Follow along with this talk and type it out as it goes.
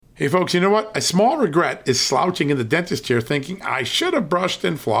Hey folks, you know what? A small regret is slouching in the dentist chair thinking I should have brushed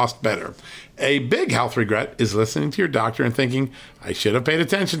and flossed better. A big health regret is listening to your doctor and thinking I should have paid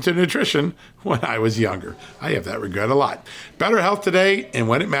attention to nutrition when I was younger. I have that regret a lot. Better health today and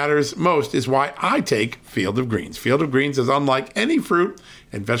when it matters most is why I take Field of Greens. Field of Greens is unlike any fruit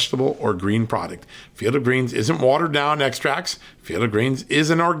and vegetable or green product. Field of Greens isn't watered down extracts. Field of Greens is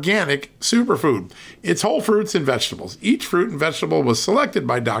an organic superfood. It's whole fruits and vegetables. Each fruit and vegetable was selected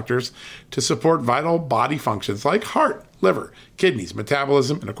by doctors to support vital body functions like heart, liver, kidneys,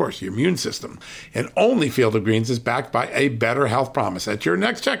 metabolism, and of course, your immune system. And only Field of Greens is backed by a better health promise. At your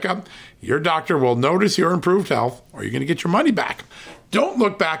next checkup, your doctor will notice your improved health or you're going to get your money back. Don't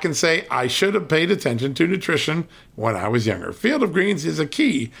look back and say, I should have paid attention to nutrition when I was younger. Field of Greens is a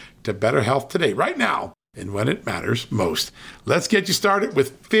key to better health today, right now, and when it matters most. Let's get you started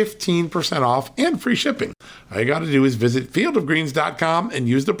with 15% off and free shipping. All you got to do is visit fieldofgreens.com and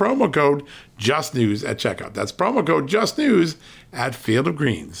use the promo code JUSTNEWS at checkout. That's promo code JUSTNEWS at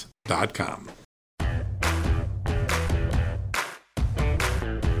fieldofgreens.com.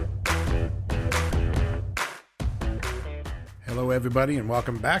 Hello, everybody, and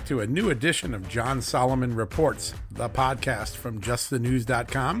welcome back to a new edition of John Solomon Reports, the podcast from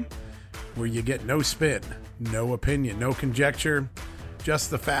justthenews.com, where you get no spin, no opinion, no conjecture,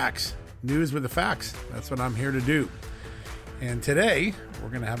 just the facts. News with the facts. That's what I'm here to do. And today, we're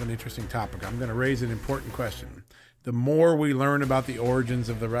going to have an interesting topic. I'm going to raise an important question. The more we learn about the origins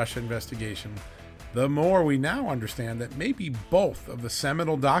of the Russia investigation, the more we now understand that maybe both of the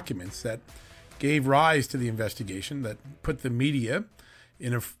seminal documents that gave rise to the investigation, that put the media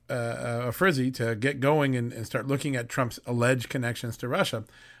in a frenzy to get going and start looking at Trump's alleged connections to Russia,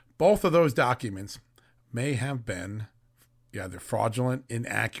 both of those documents may have been either fraudulent,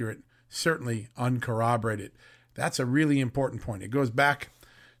 inaccurate, certainly uncorroborated. That's a really important point. It goes back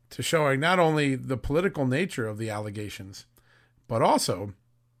to showing not only the political nature of the allegations, but also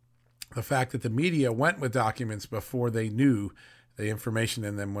the fact that the media went with documents before they knew the information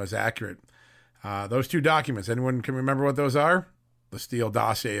in them was accurate. Those two documents, anyone can remember what those are? The Steele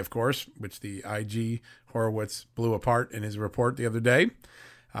dossier, of course, which the IG Horowitz blew apart in his report the other day.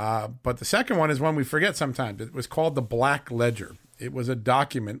 But the second one is one we forget sometimes. It was called the Black Ledger. It was a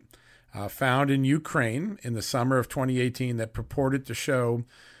document found in Ukraine in the summer of 2018 that purported to show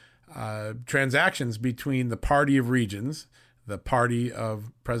transactions between the Party of Regions, the party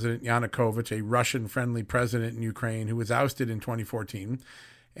of President Yanukovych, a Russian-friendly president in Ukraine who was ousted in 2014,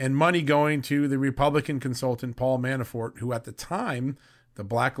 and money going to the Republican consultant Paul Manafort, who at the time the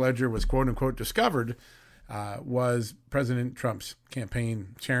Black Ledger was quote-unquote discovered, was President Trump's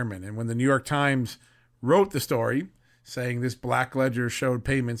campaign chairman. And when the New York Times wrote the story saying this Black Ledger showed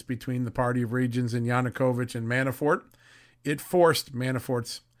payments between the Party of Regions and Yanukovych and Manafort, it forced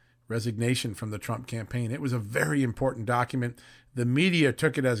Manafort's resignation from the Trump campaign. It was a very important document. The media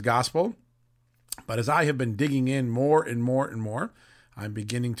took it as gospel. But as I have been digging in more and more and more, I'm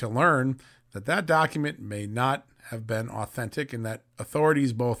beginning to learn that that document may not have been authentic and that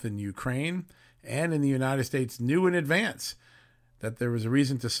authorities both in Ukraine and in the United States knew in advance that there was a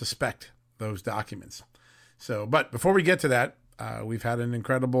reason to suspect those documents. But before we get to that, we've had an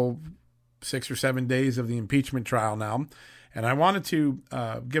incredible 6 or 7 days of the impeachment trial now. And I wanted to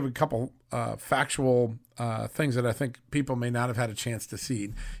give a couple factual things that I think people may not have had a chance to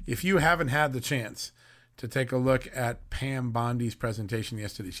see. If you haven't had the chance to take a look at Pam Bondi's presentation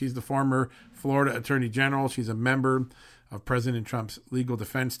yesterday. She's the former Florida Attorney General. She's a member of President Trump's legal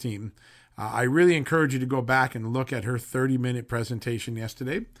defense team. I really encourage you to go back and look at her 30-minute presentation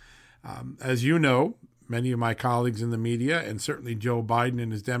yesterday. As you know, many of my colleagues in the media, and certainly Joe Biden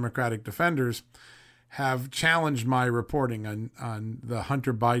and his Democratic defenders, have challenged my reporting on the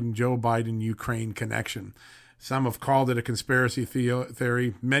Hunter Biden-Joe Biden-Ukraine connection. Some have called it a conspiracy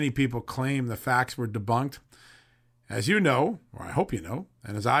theory. Many people claim the facts were debunked. As you know, or I hope you know,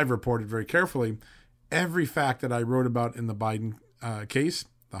 and as I've reported very carefully, every fact that I wrote about in the Biden case,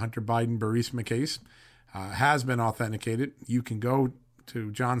 the Hunter Biden-Burisma case, has been authenticated. You can go to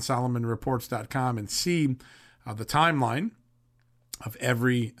johnsolomonreports.com and see the timeline of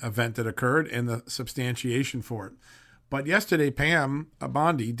every event that occurred and the substantiation for it. But yesterday, Pam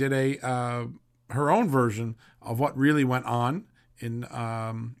Bondi did her own version of what really went on in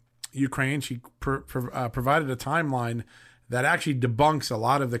Ukraine. She provided a timeline that actually debunks a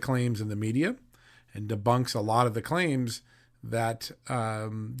lot of the claims in the media and debunks a lot of the claims that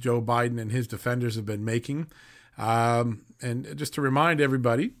Joe Biden and his defenders have been making. And just to remind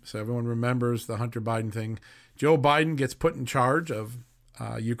everybody, so everyone remembers the Hunter Biden thing, Joe Biden gets put in charge of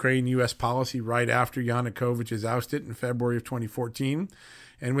Ukraine-U.S. policy right after Yanukovych is ousted in February of 2014.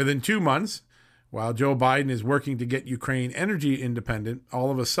 And within 2 months, while Joe Biden is working to get Ukraine energy independent, all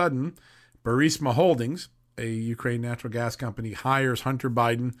of a sudden, Burisma Holdings, a Ukraine natural gas company, hires Hunter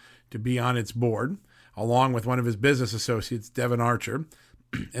Biden to be on its board, along with one of his business associates, Devon Archer.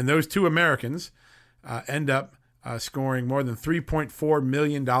 And those two Americans end up scoring more than $3.4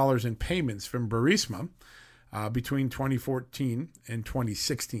 million in payments from Burisma between 2014 and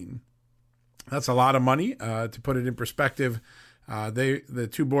 2016. That's a lot of money. To put it in perspective, the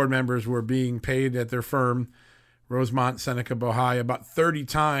two board members were being paid at their firm, Rosemont Seneca Bohai, about 30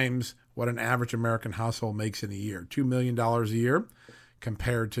 times what an average American household makes in a year, $2 million a year,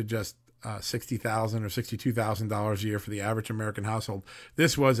 compared to just $60,000 or $62,000 a year for the average American household.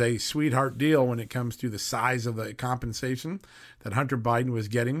 This was a sweetheart deal when it comes to the size of the compensation that Hunter Biden was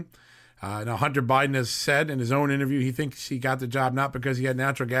getting. Now, Hunter Biden has said in his own interview he thinks he got the job not because he had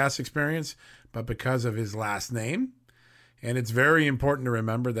natural gas experience, but because of his last name. And it's very important to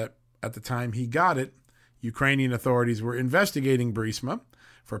remember that at the time he got it, Ukrainian authorities were investigating Burisma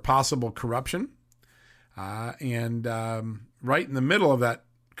for possible corruption. And right in the middle of that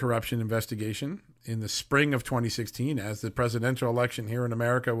corruption investigation, in the spring of 2016, as the presidential election here in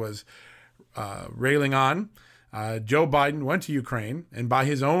America was railing on, Joe Biden went to Ukraine and, by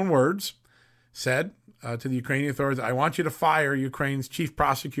his own words, said to the Ukrainian authorities, "I want you to fire Ukraine's chief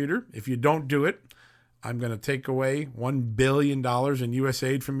prosecutor. If you don't do it, I'm going to take away $1 billion in U.S.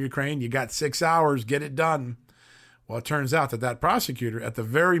 aid from Ukraine. You got 6 hours, get it done." Well, it turns out that prosecutor, at the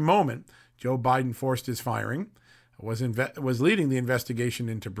very moment Joe Biden forced his firing, was leading the investigation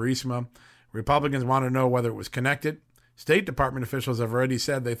into Burisma. Republicans want to know whether it was connected. State Department officials have already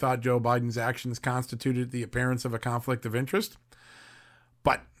said they thought Joe Biden's actions constituted the appearance of a conflict of interest.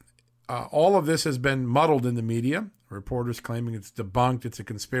 But all of this has been muddled in the media. Reporters claiming it's debunked, it's a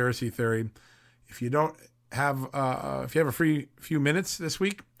conspiracy theory. If you have a free few minutes this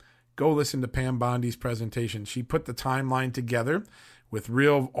week, go listen to Pam Bondi's presentation. She put the timeline together with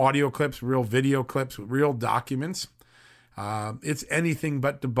real audio clips, real video clips, real documents. It's anything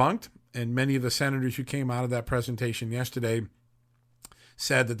but debunked. And many of the senators who came out of that presentation yesterday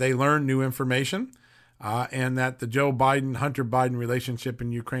said that they learned new information and that the Joe Biden-Hunter Biden relationship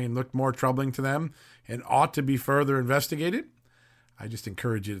in Ukraine looked more troubling to them and ought to be further investigated. I just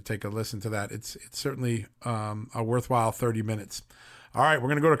encourage you to take a listen to that. It's certainly a worthwhile 30 minutes. All right, we're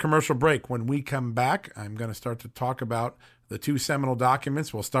going to go to commercial break. When we come back, I'm going to start to talk about the two seminal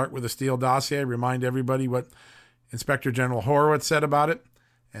documents. We'll start with the Steele dossier, remind everybody what Inspector General Horowitz said about it,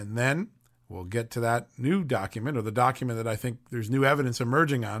 and then we'll get to that new document, or the document that I think there's new evidence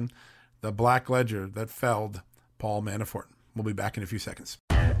emerging on, the Black Ledger that felled Paul Manafort. We'll be back in a few seconds.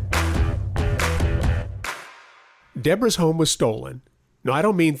 Deborah's home was stolen. No, I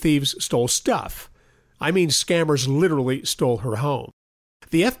don't mean thieves stole stuff. I mean scammers literally stole her home.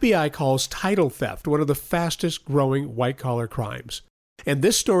 The FBI calls title theft one of the fastest growing white-collar crimes. And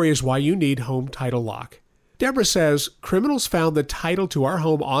this story is why you need Home Title Lock. Deborah says criminals found the title to our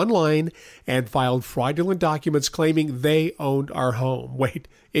home online and filed fraudulent documents claiming they owned our home. Wait,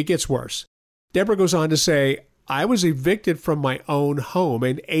 it gets worse. Deborah goes on to say, "I was evicted from my own home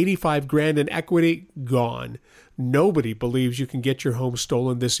and $85,000 in equity gone. Nobody believes you can get your home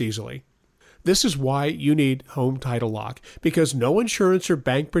stolen this easily." This is why you need Home Title Lock, because no insurance or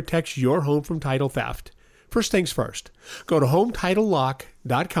bank protects your home from title theft. First things first, go to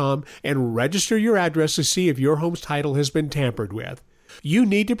HomeTitleLock.com and register your address to see if your home's title has been tampered with. You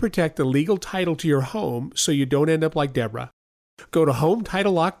need to protect the legal title to your home so you don't end up like Deborah. Go to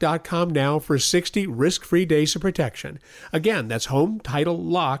HomeTitleLock.com now for 60 risk-free days of protection. Again, that's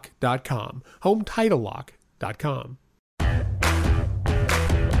HomeTitleLock.com. HomeTitleLock.com.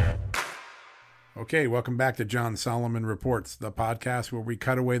 Okay, welcome back to John Solomon Reports, the podcast where we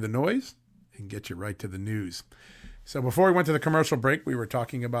cut away the noise and get you right to the news. So before we went to the commercial break, we were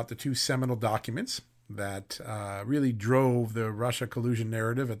talking about the two seminal documents that really drove the Russia collusion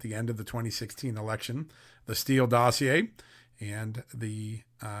narrative at the end of the 2016 election, the Steele dossier and the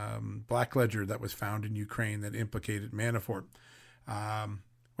Black Ledger that was found in Ukraine that implicated Manafort.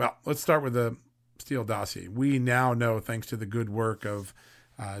 Well, let's start with the Steele dossier. We now know, thanks to the good work of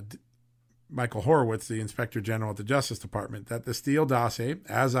Michael Horowitz, the Inspector General at the Justice Department, that the Steele dossier,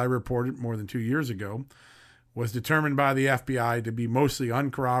 as I reported more than 2 years ago, was determined by the FBI to be mostly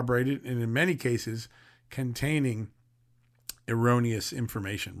uncorroborated and in many cases containing erroneous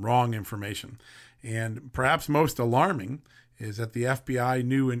information, wrong information. And perhaps most alarming is that the FBI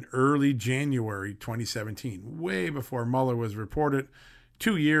knew in early January 2017, way before Mueller was reported,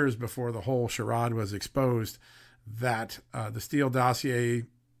 2 years before the whole charade was exposed, that the Steele dossier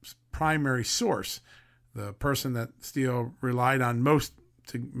primary source, the person that Steele relied on most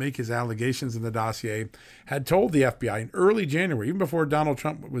to make his allegations in the dossier, had told the FBI in early January, even before Donald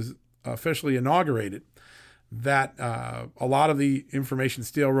Trump was officially inaugurated, that a lot of the information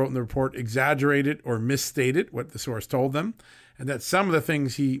Steele wrote in the report exaggerated or misstated what the source told them, and that some of the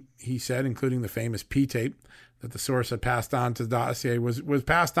things he said, including the famous P-tape that the source had passed on to the dossier, was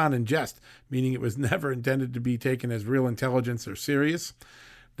passed on in jest, meaning it was never intended to be taken as real intelligence or serious.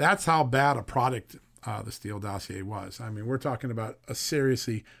 That's how bad a product the Steele dossier was. I mean, we're talking about a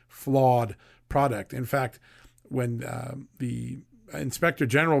seriously flawed product. In fact, when the Inspector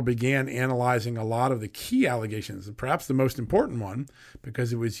General began analyzing a lot of the key allegations, and perhaps the most important one,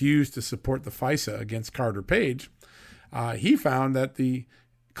 because it was used to support the FISA against Carter Page, he found that the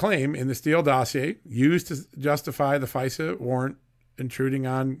claim in the Steele dossier used to justify the FISA warrant intruding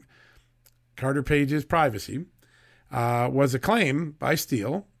on Carter Page's privacy was a claim by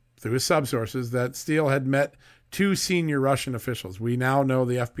Steele through his subsources that Steele had met two senior Russian officials. We now know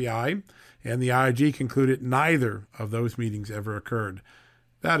the FBI and the IG concluded neither of those meetings ever occurred.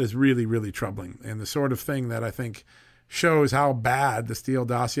 That is really, really troubling, and the sort of thing that I think shows how bad the Steele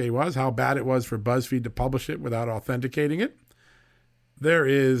dossier was, how bad it was for BuzzFeed to publish it without authenticating it. There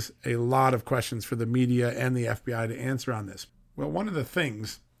is a lot of questions for the media and the FBI to answer on this. Well, one of the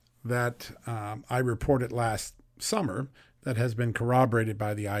things that I reported last summer that has been corroborated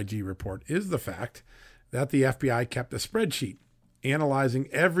by the IG report is the fact that the FBI kept a spreadsheet analyzing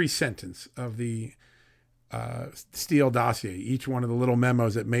every sentence of the Steele dossier, each one of the little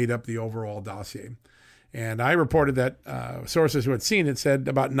memos that made up the overall dossier. And I reported that sources who had seen it said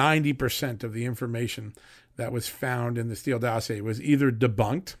about 90% of the information that was found in the Steele dossier was either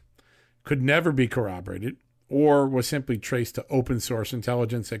debunked, could never be corroborated, or was simply traced to open source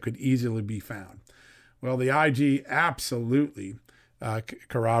intelligence that could easily be found. Well, the IG absolutely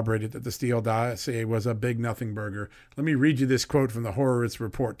corroborated that the Steele dossier was a big nothing burger. Let me read you this quote from the Horowitz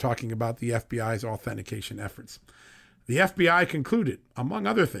report talking about the FBI's authentication efforts. The FBI concluded, among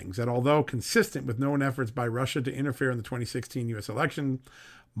other things, that although consistent with known efforts by Russia to interfere in the 2016 U.S. election,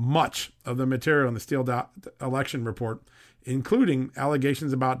 much of the material in the Steele election report, including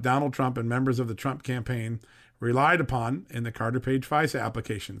allegations about Donald Trump and members of the Trump campaign relied upon in the Carter Page FISA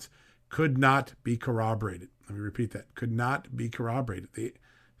applications, could not be corroborated. Let me repeat that. Could not be corroborated. The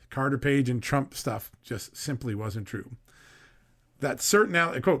Carter Page and Trump stuff just simply wasn't true. That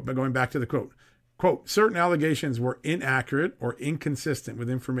certain, quote, but going back to the quote, certain allegations were inaccurate or inconsistent with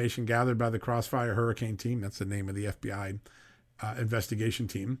information gathered by the Crossfire Hurricane Team. That's the name of the FBI investigation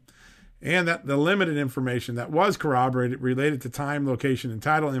team. And that the limited information that was corroborated related to time, location, and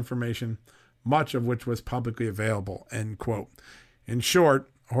title information, much of which was publicly available, end quote. In short,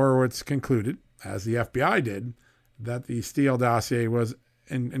 Horowitz concluded, as the FBI did, that the Steele dossier was,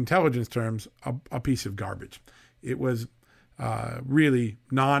 in intelligence terms, a piece of garbage. It was really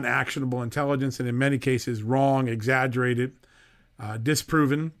non-actionable intelligence, and in many cases wrong, exaggerated,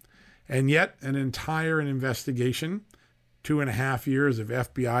 disproven, and yet an entire investigation, 2.5 years of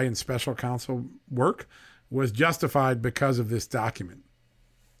FBI and special counsel work, was justified because of this document.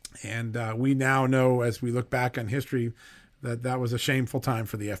 And we now know, as we look back on history, that was a shameful time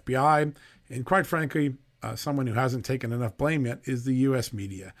for the FBI. And quite frankly, someone who hasn't taken enough blame yet is the U.S.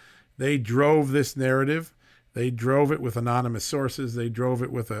 media. They drove this narrative. They drove it with anonymous sources. They drove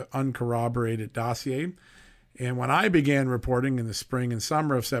it with an uncorroborated dossier. And when I began reporting in the spring and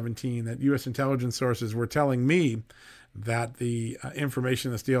summer of 2017 that U.S. intelligence sources were telling me that the information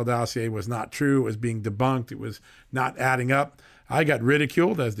in the Steele dossier was not true, it was being debunked, it was not adding up, I got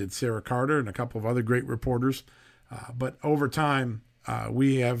ridiculed, as did Sarah Carter and a couple of other great reporters. But over time,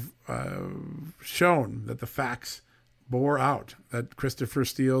 we have shown that the facts bore out that Christopher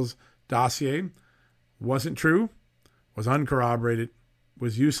Steele's dossier wasn't true, was uncorroborated,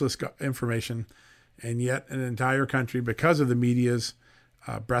 was useless information, and yet an entire country, because of the media's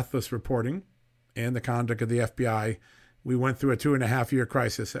breathless reporting and the conduct of the FBI, we went through a 2.5-year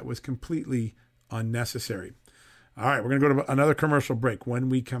crisis that was completely unnecessary. All right, we're going to go to another commercial break. When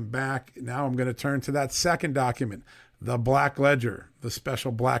we come back, now I'm going to turn to that second document, the Black Ledger, the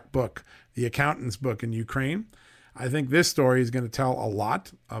special black book, the accountant's book in Ukraine. I think this story is going to tell a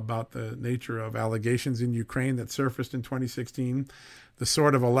lot about the nature of allegations in Ukraine that surfaced in 2016, the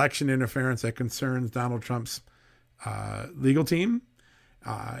sort of election interference that concerns Donald Trump's legal team.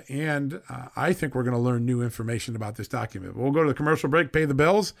 And I think we're going to learn new information about this document. We'll go to the commercial break, pay the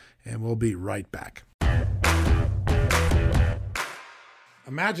bills, and we'll be right back.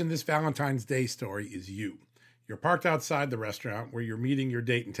 Imagine this Valentine's Day story is you. You're parked outside the restaurant where you're meeting your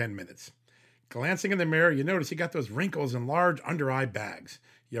date in 10 minutes. Glancing in the mirror, you notice you got those wrinkles and large under-eye bags.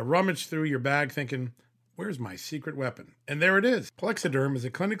 You rummage through your bag thinking, Where's my secret weapon? And there it is. Plexiderm is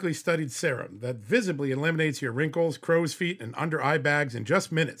a clinically studied serum that visibly eliminates your wrinkles, crow's feet, and under eye bags in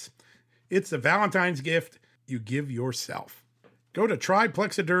just minutes. It's the Valentine's gift you give yourself. Go to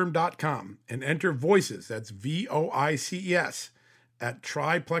tryplexiderm.com and enter VOICES, that's VOICES, at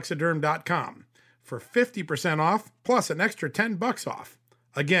tryplexiderm.com for 50% off plus an extra $10 off.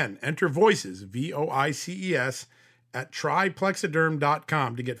 Again, enter VOICES, VOICES, at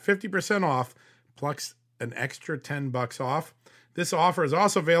tryplexiderm.com to get 50% off plus an extra $10 off. This offer is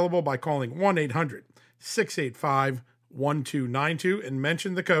also available by calling 1-800-685-1292 and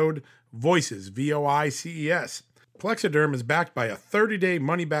mention the code VOICES, VOICES. Plexiderm is backed by a 30-day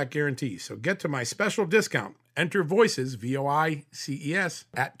money-back guarantee, so get to my special discount. Enter VOICES, VOICES,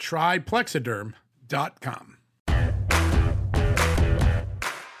 at tryplexiderm.com.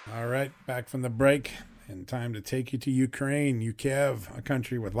 All right, back from the break, and time to take you to Ukraine, Kyiv, a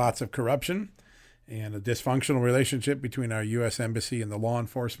country with lots of corruption and a dysfunctional relationship between our U.S. Embassy and the law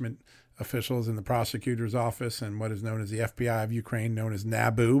enforcement officials in the prosecutor's office and what is known as the FBI of Ukraine, known as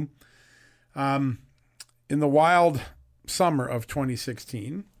NABU. In the wild summer of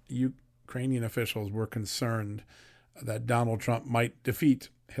 2016, Ukrainian officials were concerned that Donald Trump might defeat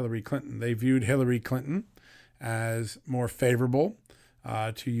Hillary Clinton. They viewed Hillary Clinton as more favorable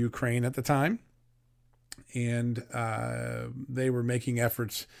to Ukraine at the time, and they were making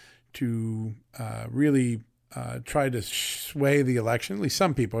efforts to really try to sway the election, at least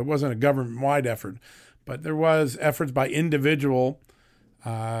some people. It wasn't a government-wide effort, but there was efforts by individual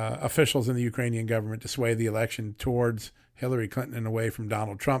officials in the Ukrainian government to sway the election towards Hillary Clinton and away from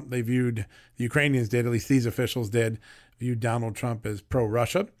Donald Trump. They viewed, the Ukrainians did, at least these officials did, viewed Donald Trump as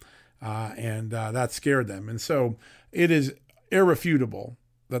pro-Russia, and that scared them. And so it is irrefutable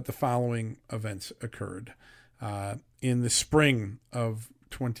that the following events occurred. In the spring of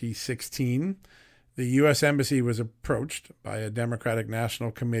 2016, the U.S. Embassy was approached by a Democratic National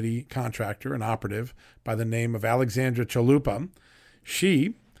Committee contractor, an operative by the name of Alexandra Chalupa.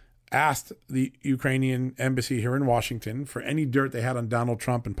 She asked the Ukrainian embassy here in Washington for any dirt they had on Donald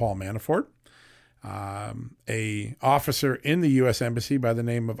Trump and Paul Manafort. A officer in the U.S. Embassy by the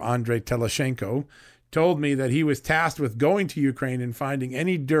name of Andrei Teleshenko told me that he was tasked with going to Ukraine and finding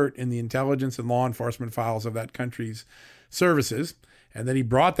any dirt in the intelligence and law enforcement files of that country's services, and that he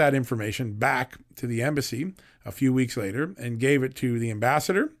brought that information back to the embassy a few weeks later and gave it to the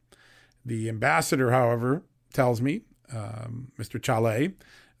ambassador. The ambassador, however, tells me, Mr. Chalet,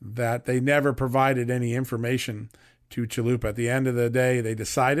 that they never provided any information to Chalupa. At the end of the day, they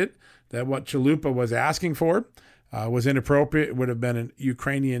decided that what Chalupa was asking for was inappropriate. It would have been a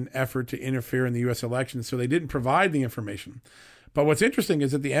Ukrainian effort to interfere in the U.S. election, so they didn't provide the information. But what's interesting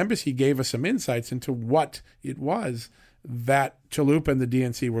is that the embassy gave us some insights into what it was that Chalupa and the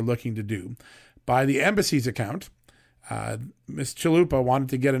DNC were looking to do. By the embassy's account, Ms. Chalupa wanted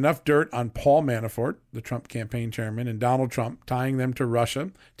to get enough dirt on Paul Manafort, the Trump campaign chairman, and Donald Trump, tying them to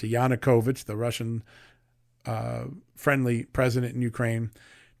Russia, to Yanukovych, the Russian friendly president in Ukraine,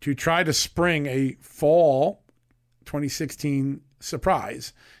 to try to spring a fall 2016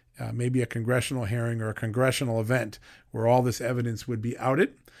 surprise, maybe a congressional hearing or a congressional event where all this evidence would be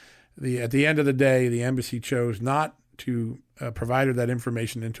outed. At the end of the day, the embassy chose not to provide her that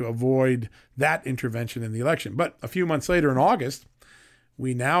information and to avoid that intervention in the election. But a few months later in August,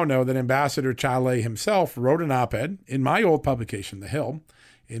 we now know that Ambassador Chalet himself wrote an op-ed in my old publication, The Hill,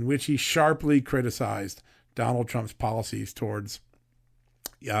 in which he sharply criticized Donald Trump's policies towards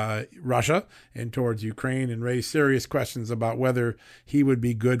Russia and towards Ukraine and raised serious questions about whether he would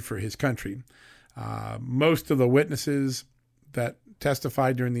be good for his country. Most of the witnesses that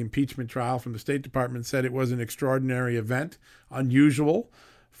testified during the impeachment trial from the State Department said it was an extraordinary event, unusual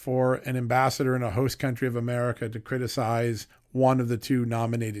for an ambassador in a host country of America to criticize one of the two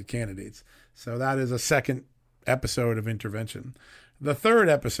nominated candidates. So that is a second episode of intervention. The third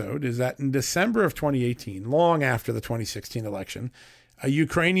episode is that in December of 2018, long after the 2016 election, a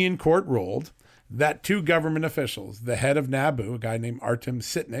Ukrainian court ruled that two government officials, the head of NABU, a guy named Artem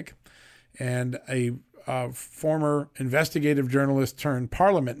Sitnik, and a former investigative journalist turned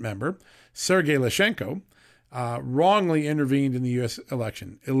parliament member, Sergei Leshchenko, wrongly intervened in the U.S.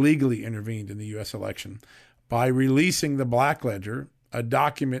 election, illegally intervened in the U.S. election by releasing the Black Ledger, a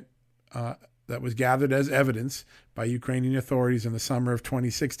document that was gathered as evidence by Ukrainian authorities in the summer of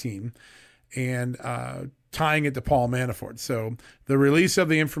 2016, and tying it to Paul Manafort. So the release of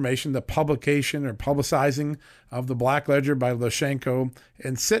the information, the publication or publicizing of the Black Ledger by Leshchenko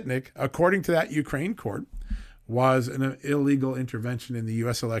and Sitnik, according to that Ukraine court, was an illegal intervention in the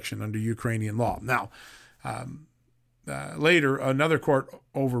U.S. election under Ukrainian law. Now, later, another court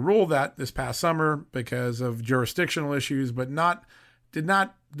overruled that this past summer because of jurisdictional issues, but did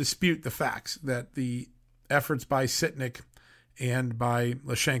not dispute the facts that the efforts by Sitnik and by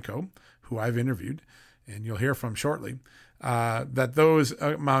Leshchenko, who I've interviewed, and you'll hear from shortly, that those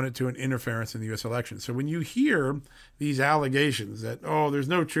amounted to an interference in the U.S. election. So when you hear these allegations that, there's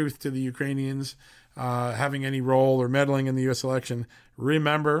no truth to the Ukrainians having any role or meddling in the U.S. election,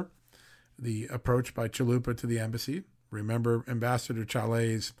 remember the approach by Chalupa to the embassy. Remember Ambassador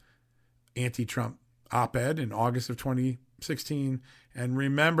Chalet's anti-Trump op-ed in August of 2016. And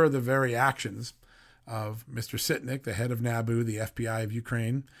remember the very actions of Mr. Sitnik, the head of NABU, the FBI of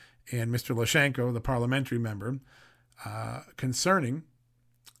Ukraine, and Mr. Leshchenko, the parliamentary member, concerning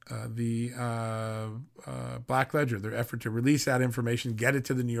the Black Ledger, their effort to release that information, get it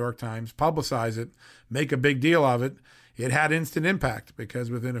to the New York Times, publicize it, make a big deal of it. It had instant impact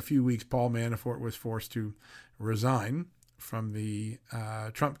because within a few weeks, Paul Manafort was forced to resign from the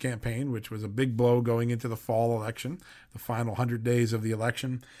Trump campaign, which was a big blow going into the fall election, the final 100 days of the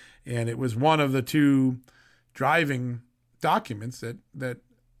election. And it was one of the two driving documents that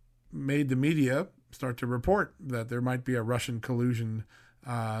made the media start to report that there might be a Russian collusion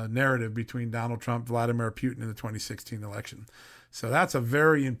narrative between Donald Trump, Vladimir Putin in the 2016 election. So that's a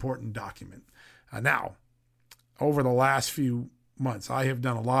very important document. Now, over the last few months, I have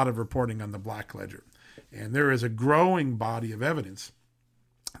done a lot of reporting on the Black Ledger. And there is a growing body of evidence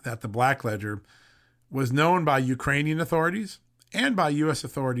that the Black Ledger was known by Ukrainian authorities and by U.S.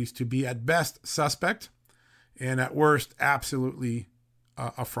 authorities to be at best suspect and at worst absolutely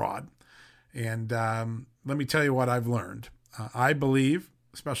a fraud. And let me tell you what I've learned. I believe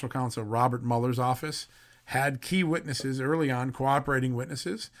Special Counsel Robert Mueller's office had key witnesses early on, cooperating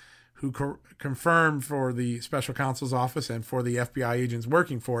witnesses, who confirmed for the Special Counsel's office and for the FBI agents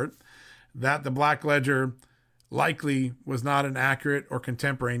working for it that the Black Ledger likely was not an accurate or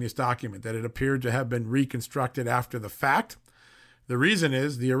contemporaneous document, that it appeared to have been reconstructed after the fact. The reason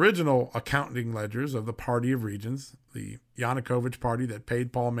is the original accounting ledgers of the Party of Regions, the Yanukovych party that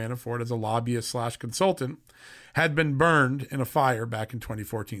paid Paul Manafort as a lobbyist/consultant, had been burned in a fire back in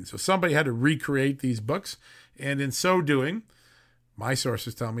 2014. So somebody had to recreate these books. And in so doing, my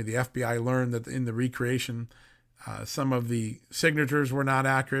sources tell me the FBI learned that in the recreation, some of the signatures were not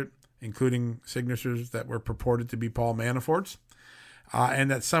accurate, including signatures that were purported to be Paul Manafort's,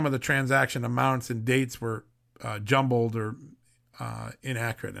 and that some of the transaction amounts and dates were jumbled or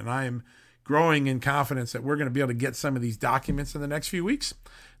inaccurate. And I am growing in confidence that we're going to be able to get some of these documents in the next few weeks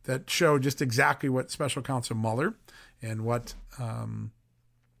that show just exactly what Special Counsel Mueller and what the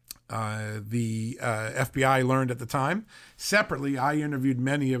FBI learned at the time. Separately, I interviewed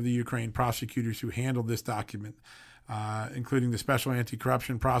many of the Ukraine prosecutors who handled this document, including the Special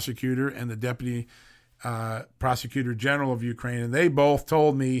Anti-Corruption Prosecutor and the Deputy Prosecutor General of Ukraine. And they both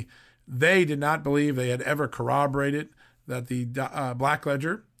told me they did not believe they had ever corroborated that the Black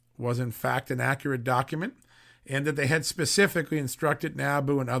Ledger was in fact an accurate document, and that they had specifically instructed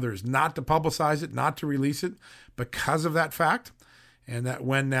NABU and others not to publicize it, not to release it because of that fact. And that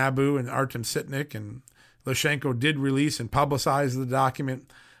when NABU and Artem Sitnik and Leshchenko did release and publicize the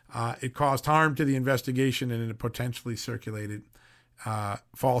document, it caused harm to the investigation and it potentially circulated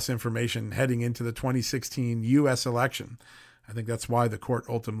false information heading into the 2016 U.S. election. I think that's why the court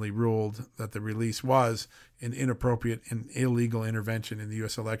ultimately ruled that the release was an inappropriate and illegal intervention in the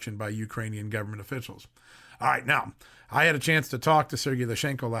U.S. election by Ukrainian government officials. All right, now, I had a chance to talk to Sergei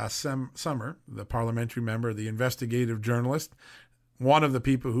Leshchenko last summer, the parliamentary member, the investigative journalist, one of the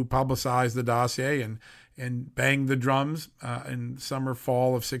people who publicized the dossier and banged the drums in summer,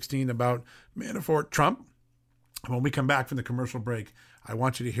 fall of 16 about Manafort Trump. When we come back from the commercial break, I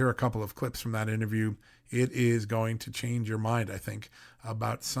want you to hear a couple of clips from that interview. It is going to change your mind, I think,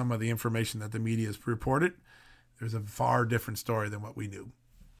 about some of the information that the media has reported. There's a far different story than what we knew.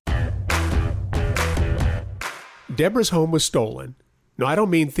 Deborah's home was stolen. No, I don't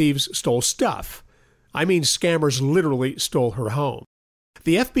mean thieves stole stuff. I mean scammers literally stole her home.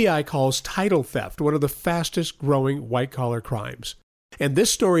 The FBI calls title theft one of the fastest growing white-collar crimes. And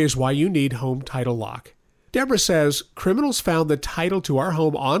this story is why you need Home Title Lock. Deborah says criminals found the title to our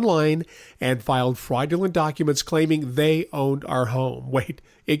home online and filed fraudulent documents claiming they owned our home. Wait,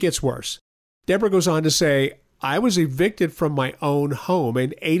 it gets worse. Deborah goes on to say, I was evicted from my own home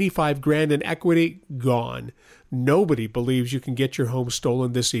and $85,000 in equity gone. Nobody believes you can get your home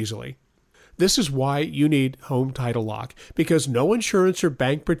stolen this easily. This is why you need Home Title Lock, because no insurance or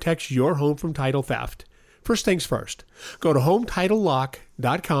bank protects your home from title theft. First things first, go to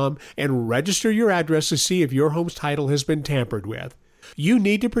HomeTitleLock.com and register your address to see if your home's title has been tampered with. You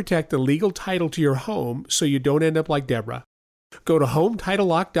need to protect the legal title to your home so you don't end up like Deborah. Go to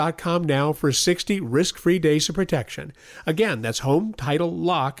HomeTitleLock.com now for 60 risk-free days of protection. Again, that's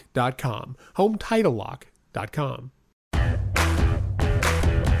HomeTitleLock.com. HomeTitleLock.com.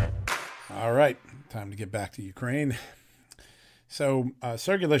 All right, time to get back to Ukraine. So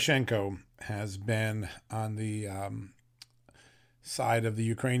Sergei Leshchenko has been on the side of the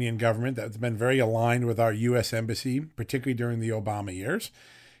Ukrainian government that's been very aligned with our U.S. Embassy, particularly during the Obama years.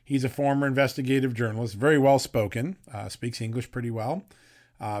 He's a former investigative journalist, very well spoken, speaks English pretty well,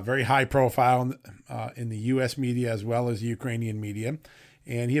 very high profile in the U.S. media as well as the Ukrainian media.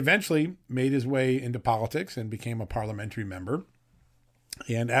 And he eventually made his way into politics and became a parliamentary member.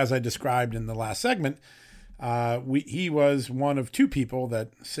 And as I described in the last segment, he was one of two people that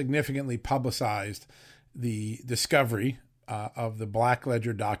significantly publicized the discovery of the Black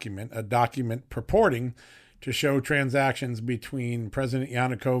Ledger document, a document purporting to show transactions between President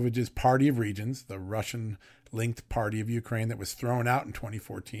Yanukovych's Party of Regions, the Russian-linked party of Ukraine that was thrown out in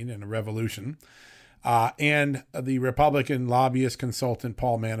 2014 in a revolution, and the Republican lobbyist consultant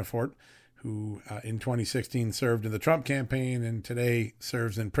Paul Manafort, who in 2016 served in the Trump campaign and today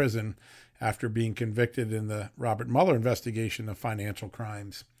serves in prison after being convicted in the Robert Mueller investigation of financial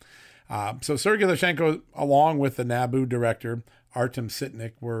crimes. So Sergei Leshchenko, along with the NABU director, Artem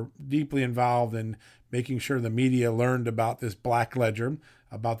Sitnik, were deeply involved in making sure the media learned about this Black Ledger,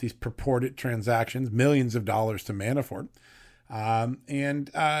 about these purported transactions, millions of dollars to Manafort.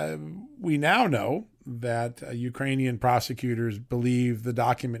 And we now know that Ukrainian prosecutors believe the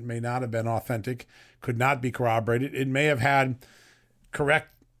document may not have been authentic, could not be corroborated. It may have had correct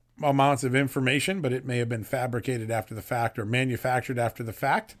amounts of information, but it may have been fabricated after the fact or manufactured after the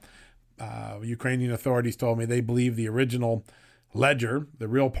fact. Ukrainian authorities told me they believe the original ledger, the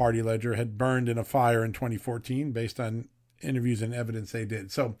real party ledger, had burned in a fire in 2014 based on interviews and evidence they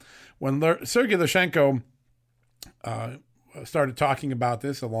did. So when Sergei Leshchenko started talking about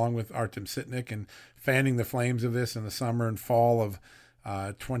this along with Artem Sitnik and fanning the flames of this in the summer and fall of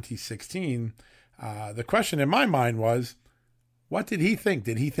 2016, the question in my mind was, what did he think?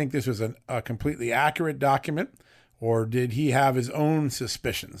 Did he think this was a completely accurate document, or did he have his own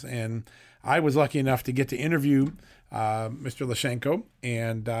suspicions? And I was lucky enough to get to interview Mr. Leshchenko,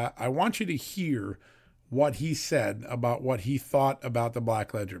 and I want you to hear what he said about what he thought about the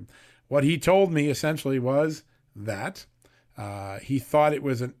Black Ledger. What he told me essentially was that he thought it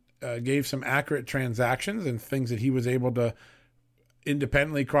was gave some accurate transactions and things that he was able to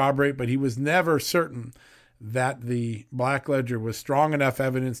independently corroborate, but he was never certain that the Black Ledger was strong enough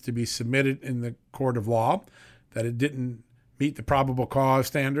evidence to be submitted in the court of law, that it didn't meet the probable cause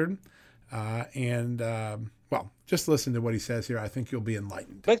standard. Well, just listen to what he says here. I think you'll be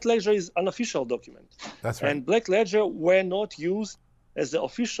enlightened. Black Ledger is an official document. That's right. And Black Ledger were not used as the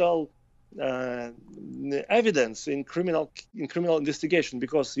official evidence in criminal investigation,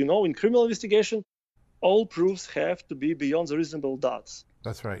 because, in criminal investigation, all proofs have to be beyond the reasonable doubts.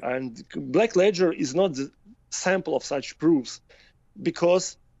 That's right. And Black Ledger is not the sample of such proofs,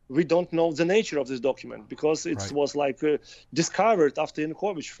 because we don't know the nature of this document, because it was discovered after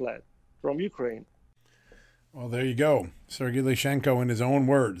Yanukovych fled from Ukraine. Well, there you go. Sergei Leshchenko, in his own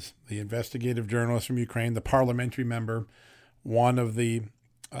words, the investigative journalist from Ukraine, the parliamentary member, one of the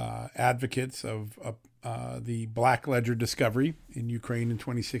advocates of the Black Ledger discovery in Ukraine in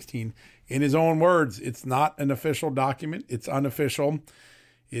 2016. In his own words, it's not an official document. It's unofficial.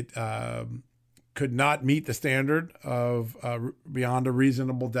 It could not meet the standard of beyond a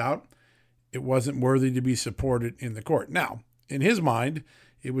reasonable doubt. It wasn't worthy to be supported in the court. Now, in his mind,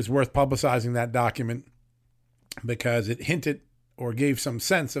 it was worth publicizing that document because it hinted or gave some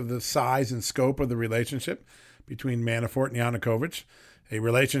sense of the size and scope of the relationship between Manafort and Yanukovych, a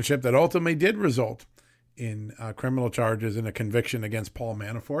relationship that ultimately did result in criminal charges and a conviction against Paul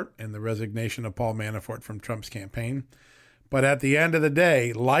Manafort and the resignation of Paul Manafort from Trump's campaign. But at the end of the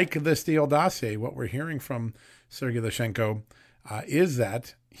day, like the Steele dossier, what we're hearing from Sergei Leshchenko is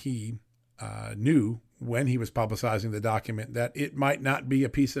that he knew when he was publicizing the document that it might not be a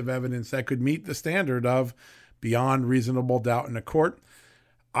piece of evidence that could meet the standard of beyond reasonable doubt in a court.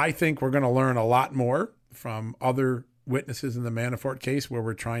 I think we're going to learn a lot more from other witnesses in the Manafort case, where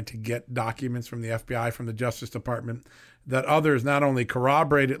we're trying to get documents from the FBI, from the Justice Department, that others not only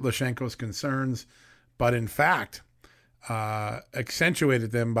corroborated Leshchenko's concerns, but in fact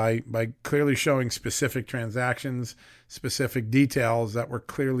accentuated them by clearly showing specific transactions, specific details that were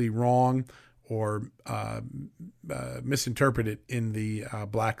clearly wrong or misinterpreted in the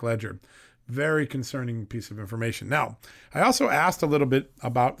Black Ledger. Very concerning piece of information. Now, I also asked a little bit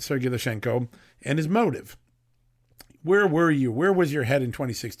about Sergei Leshchenko and his motive. where were you? Where was your head in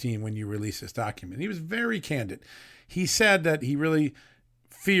 2016 when you released this document? He was very candid. He said that he really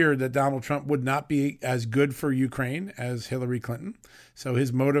feared that Donald Trump would not be as good for Ukraine as Hillary Clinton. So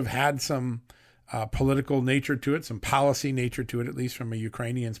his motive had some political nature to it, some policy nature to it, at least from a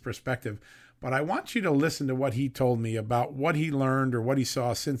Ukrainian's perspective. But I want you to listen to what he told me about what he learned or what he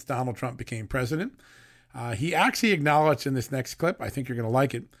saw since Donald Trump became president. He actually acknowledged in this next clip, I think you're going to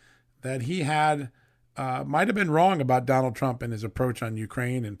like it, that he might have been wrong about Donald Trump and his approach on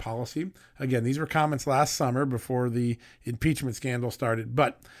Ukraine and policy. Again, these were comments last summer before the impeachment scandal started.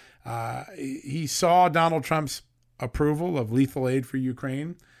 But he saw Donald Trump's approval of lethal aid for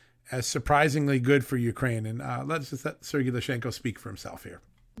Ukraine as surprisingly good for Ukraine. And let's just let Sergei Leshchenko speak for himself here.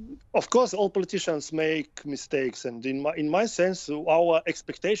 Of course, all politicians make mistakes. And in my sense, our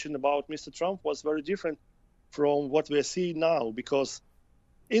expectation about Mr. Trump was very different from what we are seeing now. Because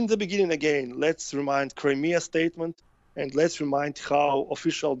in the beginning, again, let's remind Crimea statement and let's remind how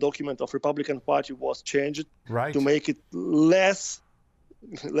official document of Republican Party was changed to make it less,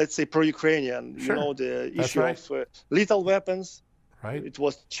 let's say, pro-Ukrainian. Sure. You know, the That's issue right. of lethal weapons. Right. It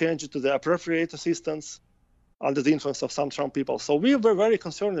was changed to the appropriate assistance under the influence of some Trump people. So we were very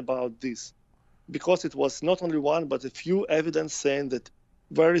concerned about this because it was not only one, but a few evidence saying that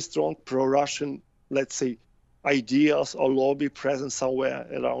very strong pro-Russian, let's say, ideas or lobby present somewhere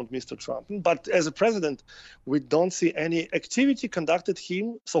around Mr. Trump. But as a president, we don't see any activity conducted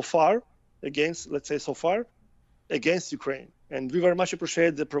him so far against Ukraine. And we very much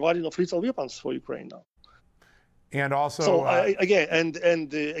appreciate the providing of lethal weapons for Ukraine now. And also, So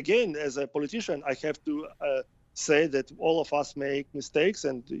again, as a politician, I have to say that all of us make mistakes.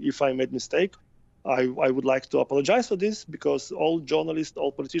 And if I made mistake, I would like to apologize for this because all journalists,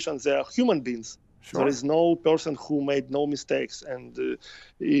 all politicians, they are human beings. sure. There is no person who made no mistakes. And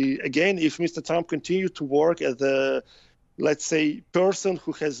again, if Mr. Trump continued to work as a, let's say, person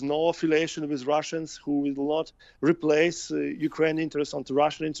who has no affiliation with Russians, who will not replace Ukraine interests onto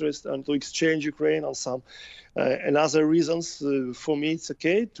Russian interests and to exchange Ukraine on some and other reasons, for me, it's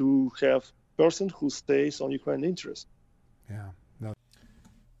okay to have a person who stays on Ukraine interest. Yeah. No.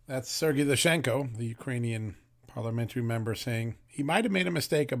 That's Sergei Leshchenko, the Ukrainian parliamentary member, saying he might have made a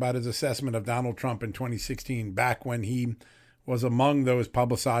mistake about his assessment of Donald Trump in 2016, back when he was among those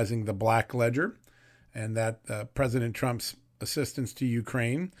publicizing the Black Ledger, and that President Trump's assistance to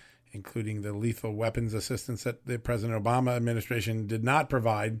Ukraine, including the lethal weapons assistance that the President Obama administration did not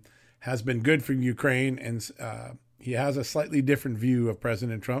provide, has been good for Ukraine. And he has a slightly different view of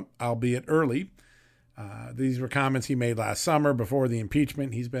President Trump, albeit early. These were comments he made last summer before the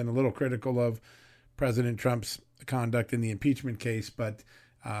impeachment. He's been a little critical of President Trump's conduct in the impeachment case, but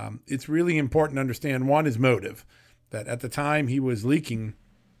it's really important to understand, one, his motive, that at the time he was leaking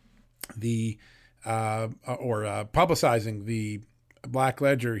the publicizing the Black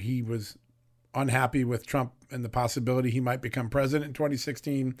Ledger, he was unhappy with Trump and the possibility he might become president in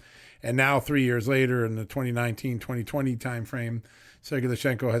 2016. And now 3 years later, in the 2019-2020 timeframe, Sergei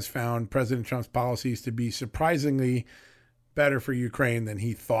Leshchenko has found President Trump's policies to be surprisingly better for Ukraine than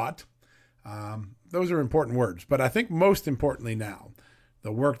he thought. Those are important words. But I think most importantly now,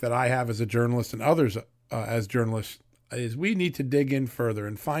 the work that I have as a journalist and others as journalists is we need to dig in further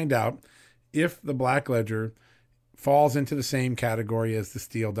and find out if the Black Ledger falls into the same category as the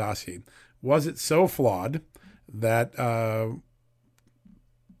Steele dossier. Was it so flawed that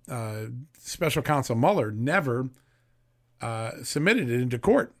Special Counsel Mueller never submitted it into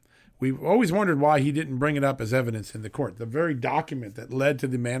court? We've always wondered why he didn't bring it up as evidence in the court. The very document that led to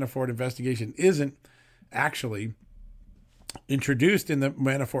the Manafort investigation isn't actually introduced in the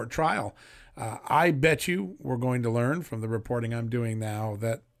Manafort trial. I bet you we're going to learn from the reporting I'm doing now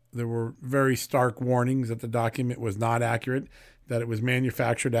that there were very stark warnings that the document was not accurate, that it was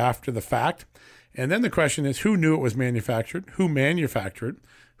manufactured after the fact. And then the question is, who knew it was manufactured? Who manufactured?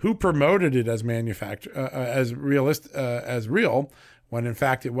 Who promoted it as as real, when in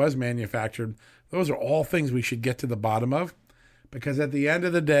fact it was manufactured? Those are all things we should get to the bottom of, because at the end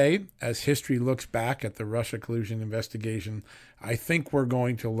of the day, as history looks back at the Russia collusion investigation, I think we're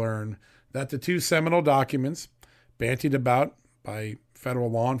going to learn that the two seminal documents bantied about by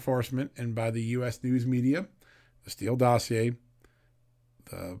federal law enforcement and by the U.S. news media, the Steele dossier,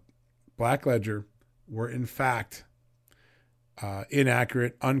 the Black Ledger, were in fact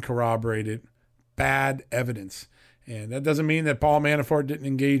inaccurate, uncorroborated, bad evidence. And that doesn't mean that Paul Manafort didn't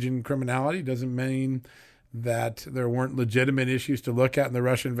engage in criminality. It doesn't mean that there weren't legitimate issues to look at in the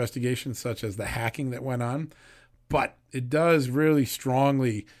Russia investigation, such as the hacking that went on. But it does really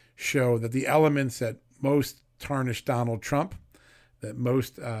strongly show that the elements that most tarnish Donald Trump, that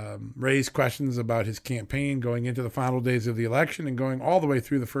most raised questions about his campaign going into the final days of the election and going all the way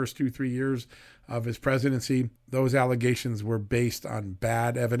through the first 2-3 years of his presidency. Those allegations were based on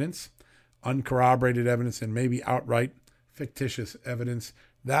bad evidence, uncorroborated evidence, and maybe outright fictitious evidence.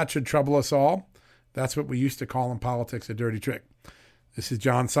 That should trouble us all. That's what we used to call in politics a dirty trick. This is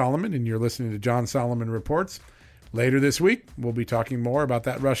John Solomon, and you're listening to John Solomon Reports. Later this week, we'll be talking more about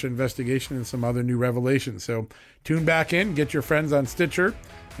that Russia investigation and some other new revelations. So tune back in, get your friends on Stitcher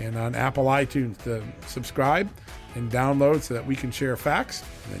and on Apple iTunes to subscribe and download so that we can share facts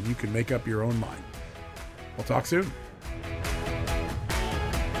and then you can make up your own mind. We'll talk soon.